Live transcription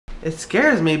it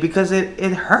scares me because it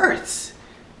hurts.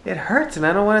 It hurts and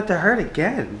I don't want it to hurt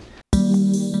again.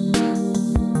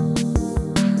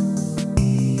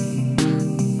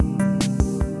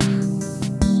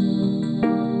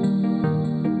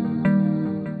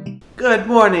 Good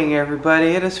morning, everybody.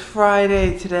 It is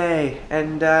Friday today,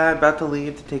 and I'm about to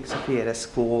leave to take Sophia to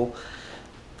school.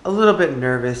 A little bit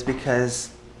nervous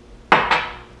because,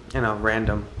 you know,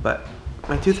 random, but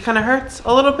my tooth kind of hurts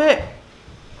a little bit.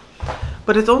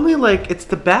 But it's only like, it's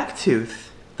the back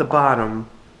tooth, the bottom,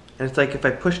 and it's like if I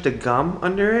push the gum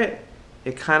under it,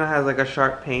 it kind of has like a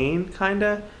sharp pain, kind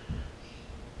of.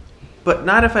 But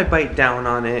not if I bite down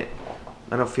on it.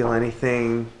 I don't feel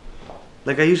anything.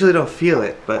 Like, I usually don't feel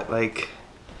it, but like,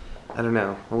 I don't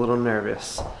know, a little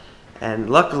nervous.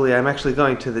 And luckily, I'm actually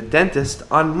going to the dentist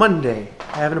on Monday.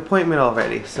 I have an appointment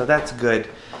already, so that's good.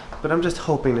 But I'm just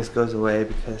hoping this goes away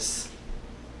because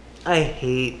I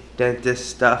hate dentist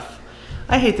stuff.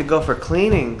 I hate to go for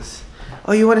cleanings.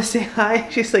 Oh, you want to say hi?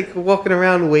 She's like walking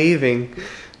around waving.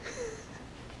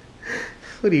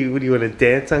 What do you want to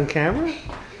dance on camera?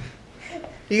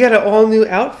 You got an all new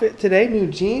outfit today, new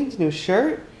jeans, new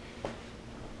shirt.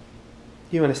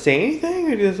 You want to say anything,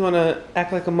 or do you just want to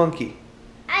act like a monkey?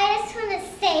 I just want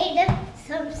to say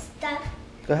some stuff.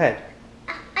 Go ahead.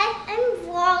 I'm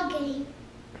vlogging.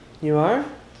 You are?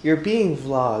 You're being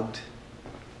vlogged.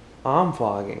 I'm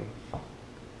vlogging.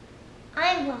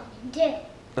 I'm vlogging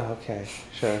too. Okay,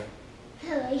 sure.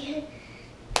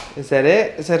 Is that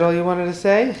it? Is that all you wanted to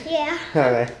say? Yeah.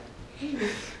 Alright.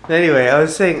 Anyway, I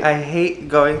was saying I hate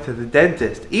going to the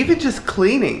dentist. Even just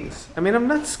cleanings. I mean, I'm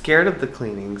not scared of the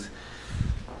cleanings.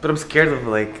 But I'm scared of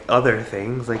like other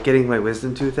things, like getting my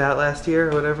wisdom tooth out last year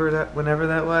or whenever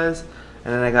that was.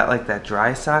 And then I got like that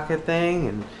dry socket thing,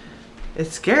 and it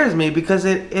scares me because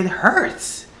it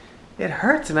hurts. It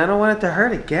hurts and I don't want it to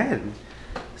hurt again.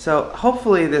 So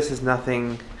hopefully this is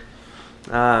nothing.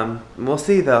 We'll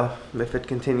see though if it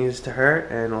continues to hurt,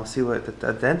 and we'll see what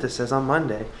the dentist says on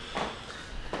Monday.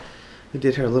 We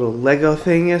did her little Lego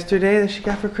thing yesterday that she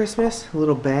got for Christmas. A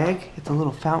little bag. It's a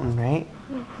little fountain, right?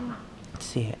 Mm-hmm. Let's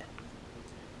see it.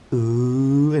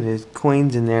 Ooh, and there's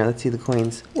coins in there. Let's see the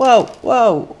coins. Whoa,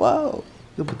 whoa, whoa.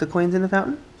 You'll put the coins in the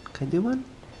fountain? Can I do one?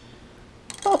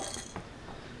 Oh.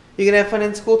 You gonna have fun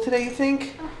in school today, you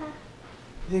think? Uh-huh.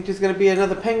 You think there's gonna be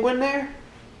another penguin there?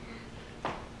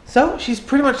 So, she's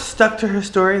pretty much stuck to her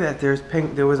story that there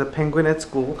was a penguin at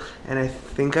school, and I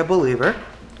believe her.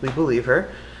 We believe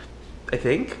her. I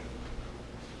think.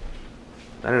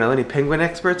 I don't know, any penguin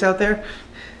experts out there?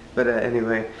 But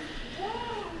anyway.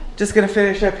 Just gonna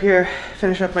finish up here,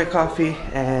 finish up my coffee,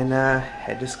 and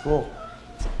head to school.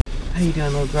 How you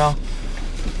doing, little girl?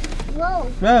 Whoa.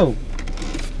 Whoa.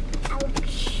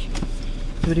 Ouch.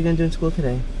 So what are you gonna do in school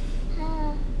today?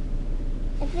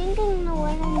 I think I'm gonna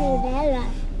write a new letter.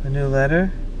 A new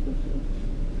letter? Mm-hmm.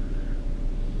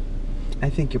 I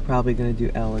think you're probably gonna do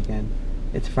L again.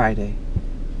 It's Friday.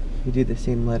 You do the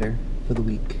same letter for the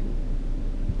week,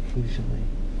 usually.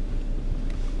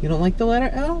 You don't like the letter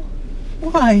L?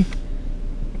 Why?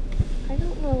 I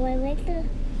don't know. I like the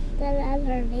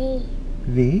letter V.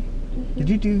 V? Mm-hmm. Did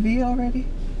you do V already? You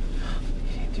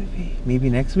didn't do V. Maybe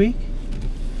next week?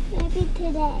 Maybe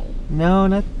today.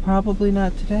 No, probably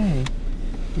not today.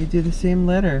 You do the same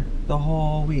letter the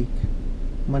whole week.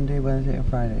 Monday, Wednesday, and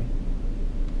Friday.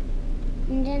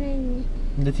 And then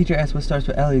When the teacher asks what starts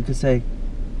with L, you could say,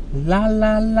 la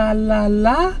la la la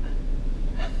la.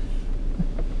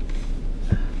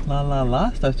 La la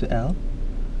la starts with L.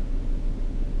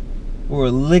 Or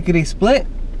lickety split.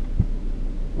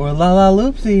 Or la la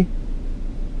loopsy.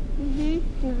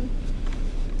 Mm-hmm.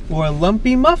 Or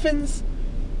lumpy muffins.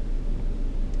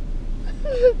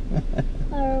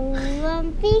 Or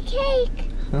lumpy cake.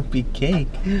 Lumpy cake.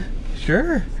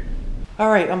 Sure.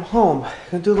 Alright, I'm home.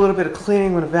 Gonna do a little bit of cleaning.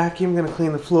 I'm gonna vacuum, gonna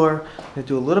clean the floor, gonna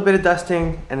do a little bit of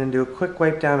dusting, and then do a quick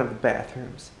wipe down of the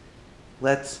bathrooms.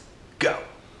 Let's go.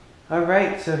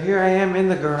 Alright, so here I am in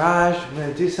the garage. I'm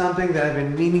gonna do something that I've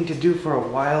been meaning to do for a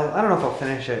while. I don't know if I'll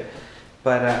finish it,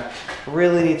 but I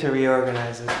really need to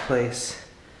reorganize this place.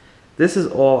 This is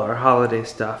all our holiday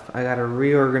stuff. I gotta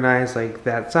reorganize like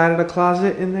that side of the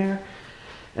closet in there.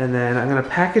 And then I'm gonna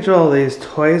package all these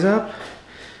toys up,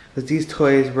 because these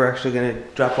toys we're actually gonna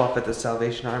drop off at the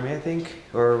Salvation Army, I think,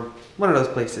 or one of those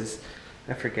places.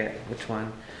 I forget which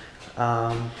one.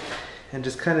 And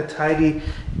just kind of tidy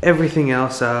everything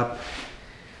else up.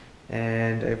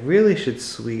 And I really should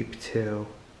sweep too.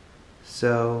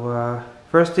 So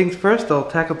first things first,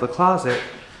 I'll tackle the closet.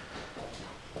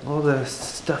 All the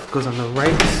stuff goes on the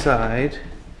right side.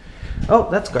 Oh,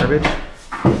 that's garbage.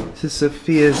 This is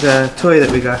Sophia's toy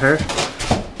that we got her.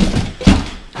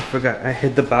 forgot I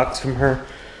hid the box from her.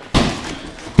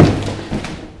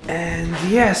 And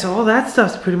yeah, so all that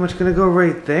stuff's pretty much gonna go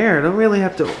right there. I don't really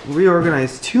have to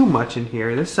reorganize too much in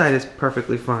here. This side is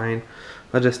perfectly fine.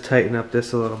 I'll just tighten up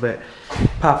this a little bit.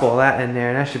 Pop all that in there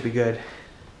and that should be good.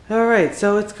 Alright,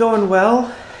 so it's going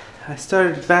well. I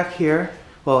started back here,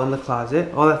 well, in the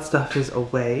closet. All that stuff is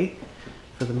away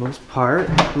for the most part.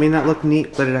 It may not look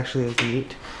neat, but it actually is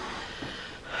neat.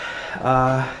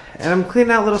 And I'm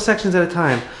cleaning out little sections at a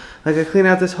time. Like I clean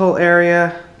out this whole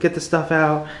area, get the stuff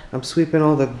out. I'm sweeping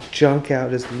all the junk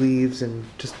out as leaves and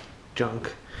just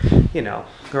junk. You know,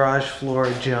 garage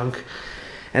floor junk.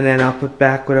 And then I'll put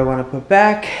back what I want to put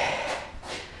back.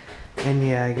 And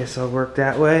yeah, I guess I'll work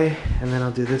that way. And then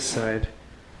I'll do this side.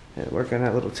 And work on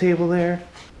that little table there.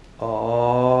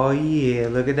 Oh yeah,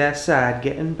 look at that side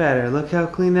getting better. Look how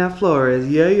clean that floor is.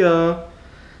 Yeah, yeah.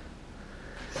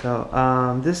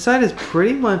 So this side is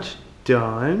pretty much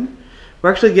done.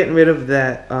 We're actually getting rid of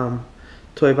that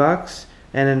toy box.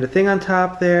 And then the thing on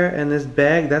top there and this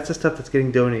bag, that's the stuff that's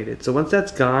getting donated. So once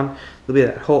that's gone, there'll be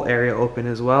that whole area open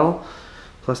as well.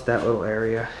 Plus that little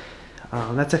area.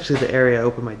 That's actually the area I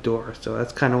opened my door. So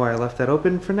that's kind of why I left that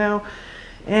open for now.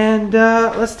 And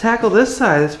let's tackle this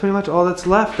side. That's pretty much all that's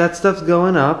left. That stuff's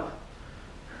going up.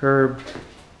 Her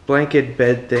blanket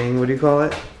bed thing. What do you call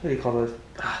it? What do you call those?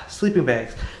 Sleeping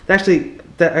bags.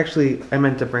 That actually I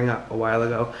meant to bring up a while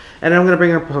ago. And I'm gonna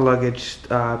bring up her luggage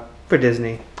for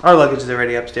Disney. Our luggage is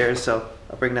already upstairs, so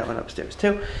I'll bring that one upstairs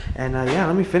too. And yeah,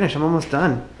 let me finish. I'm almost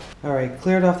done. All right,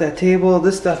 cleared off that table.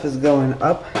 This stuff is going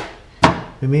up.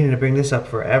 Been meaning to bring this up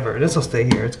forever. This will stay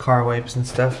here. It's car wipes and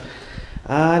stuff.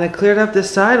 And I cleared up this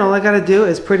side. All I gotta do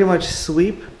is pretty much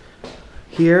sweep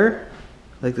here,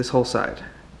 like this whole side.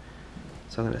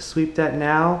 So I'm gonna sweep that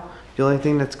now. The only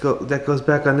thing that goes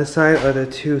back on this side are the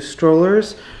two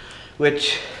strollers,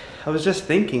 which I was just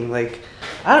thinking, like,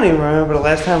 I don't even remember the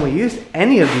last time we used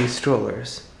any of these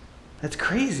strollers. That's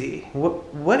crazy.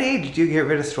 What age do you get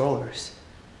rid of strollers?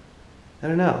 I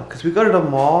don't know, because we go to the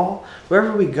mall,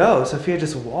 wherever we go, Sophia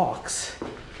just walks.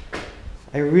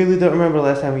 I really don't remember the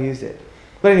last time we used it.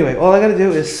 But anyway, all I gotta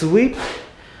do is sweep,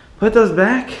 put those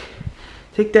back,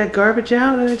 take that garbage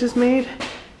out that I just made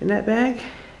in that bag,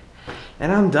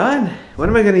 and I'm done. When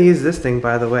am I gonna use this thing,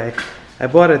 by the way? I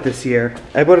bought it this year.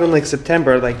 I bought it in like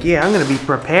September, like, yeah, I'm gonna be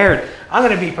prepared. I'm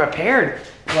gonna be prepared.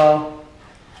 Well,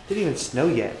 it didn't even snow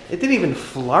yet. It didn't even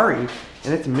flurry,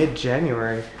 and it's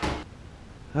mid-January.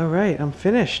 All right, I'm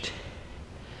finished.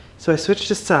 So I switched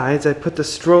the sides. I put the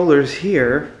strollers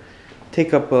here.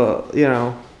 Take up you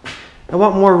know, I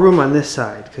want more room on this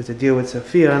side because I deal with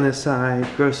Sophia on this side,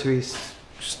 grocery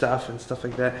stuff and stuff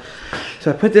like that.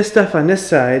 So I put this stuff on this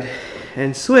side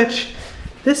and switch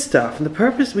this stuff. And the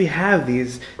purpose we have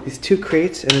these two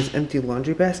crates and this empty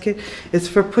laundry basket is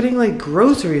for putting like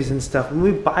groceries and stuff. When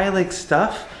we buy like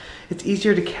stuff, it's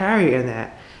easier to carry in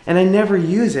that. And I never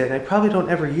use it. And I probably don't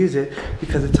ever use it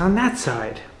because it's on that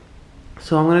side.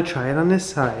 So I'm gonna try it on this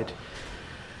side.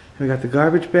 We got the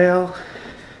garbage bale,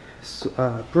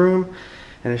 broom,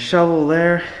 and a shovel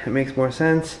there. It makes more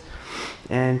sense.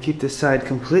 And keep this side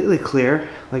completely clear.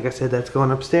 Like I said, that's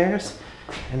going upstairs.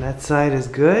 And that side is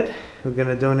good. We're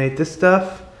gonna donate this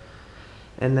stuff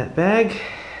in that bag.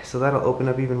 So that'll open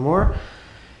up even more.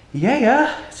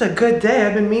 Yeah, it's a good day.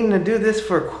 I've been meaning to do this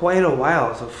for quite a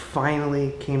while. So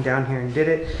finally came down here and did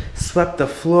it. Swept the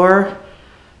floor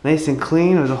nice and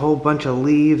clean. There was a whole bunch of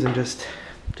leaves and just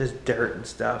dirt and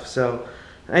stuff. So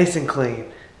nice and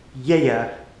clean.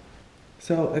 Yeah.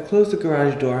 So I closed the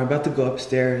garage door. I'm about to go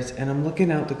upstairs and I'm looking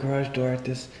out the garage door at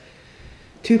this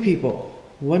two people.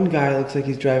 One guy looks like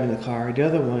he's driving the car. The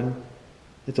other one,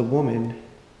 it's a woman.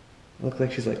 Looks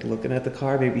like she's like looking at the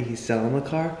car. Maybe he's selling the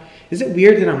car. Is it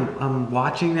weird that I'm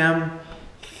watching them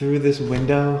through this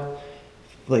window,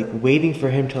 like waiting for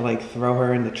him to like throw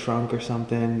her in the trunk or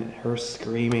something, her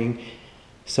screaming,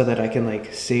 so that I can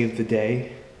like save the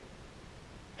day?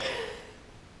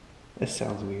 That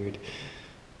sounds weird.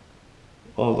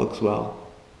 All looks well.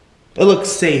 It looks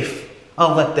safe.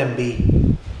 I'll let them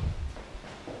be.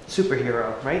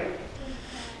 Superhero, right?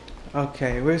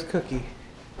 Okay, where's Cookie?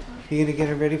 You gonna get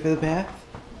her ready for the bath?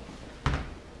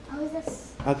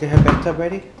 I'll get her bathtub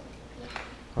ready?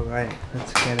 Yeah. Alright,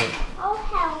 let's get it. I'll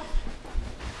help.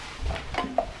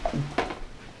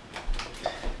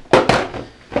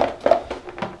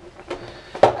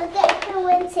 I'll get her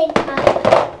rinsing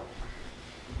cup.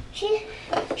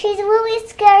 She's really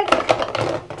scared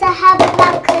to have a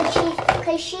bath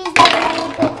because she's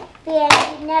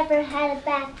never had a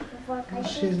bath before.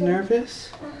 She's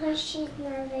nervous? She's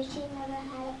nervous. She never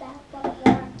had a bath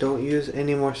before. Don't use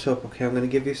any more soap, okay? I'm gonna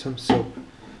give you some soap.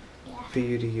 Yeah. for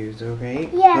you to use, okay?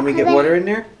 Yeah. Let me get water in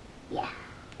there? Yeah.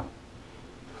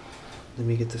 Let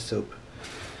me get the soap.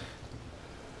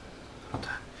 Hold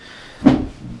on.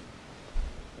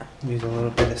 Use a little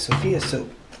bit of Sophia soap.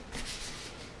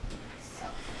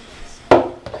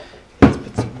 Let's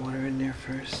put some water in there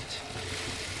first.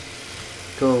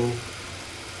 Go.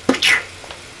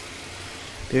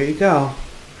 There you go.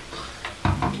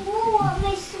 Oh, on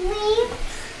my sleeve.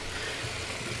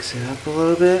 Mix it up a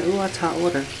little bit. Ooh, that's hot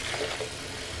water.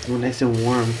 Ooh, nice and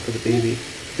warm for the baby.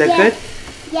 Is that good?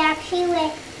 Yeah, she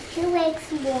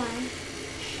wakes warm.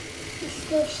 She's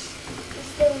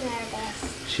still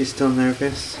nervous. She's still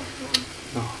nervous?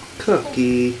 Uh-huh. Oh,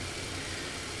 Cookie.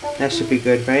 That should be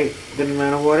good, right? Good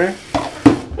amount of water?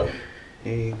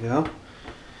 There you go.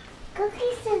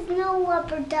 Cookie says no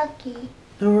rubber ducky.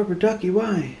 No rubber ducky,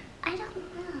 why? I don't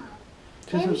know.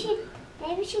 Doesn't...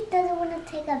 Maybe she doesn't want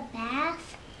to take a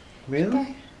bath.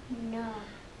 Really? No.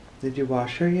 Did you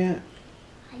wash her yet?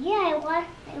 Yeah, I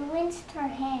rinsed her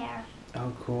hair.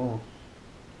 Oh, cool.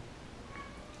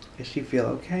 Does she feel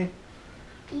okay?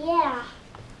 Yeah.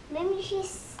 Maybe she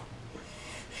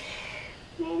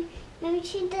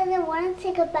doesn't want to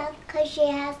take a bath because she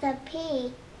has to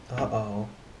pee. Uh-oh.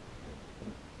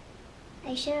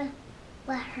 I should have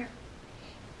let her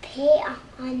pee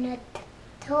on the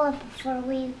toilet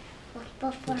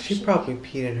before She probably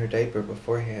peed in her diaper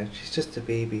beforehand. She's just a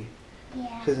baby.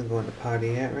 Yeah. She doesn't go in the potty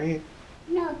yet, right?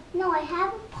 No, I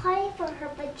have a potty for her,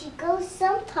 but she goes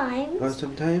sometimes. Oh,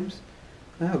 sometimes?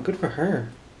 Oh, good for her.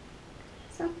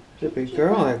 So, She's a big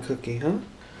girl, that Cookie, huh?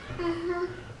 uh-huh.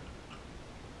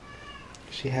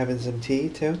 She having some tea,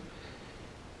 too?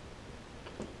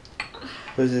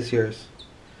 Or is this yours?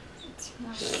 It's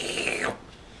mine.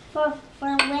 For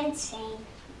rinsing.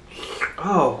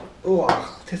 Oh,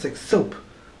 tastes like soap.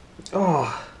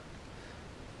 Oh.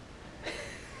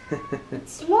 It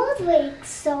smells like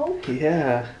soap.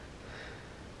 Yeah.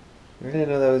 I didn't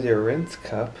know that was your rinse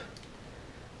cup.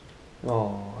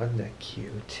 Oh, isn't that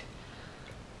cute?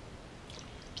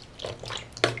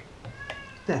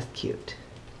 That's cute.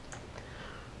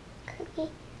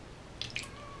 Cookie.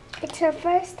 It's her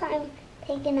first time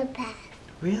taking a bath.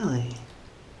 Really?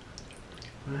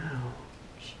 Wow.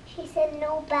 She said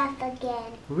no bath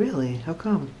again. Really? How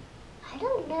come? I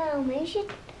don't know. Maybe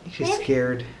She's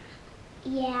scared.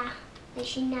 Yeah, but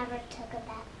she never took a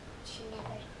bath. She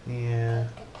never Yeah.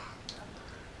 took the bath.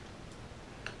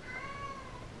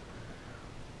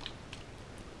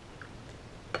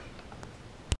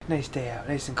 Nice day out,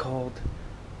 nice and cold.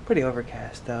 Pretty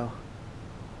overcast though.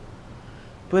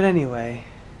 But anyway,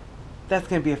 that's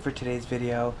gonna be it for today's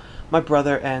video. My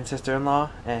brother and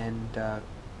sister-in-law and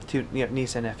two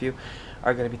niece and nephew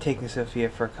are gonna be taking Sophia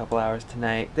for a couple hours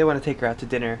tonight. They want to take her out to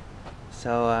dinner.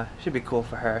 So, should be cool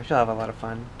for her. She'll have a lot of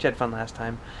fun. She had fun last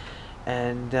time.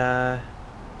 And,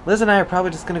 Liz and I are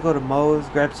probably just going to go to Moe's,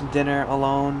 grab some dinner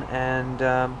alone, and,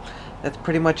 that's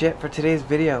pretty much it for today's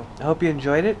video. I hope you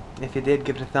enjoyed it. If you did,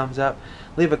 give it a thumbs up.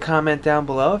 Leave a comment down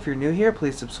below. If you're new here,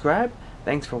 please subscribe.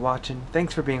 Thanks for watching.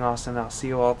 Thanks for being awesome. I'll see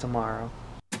you all tomorrow.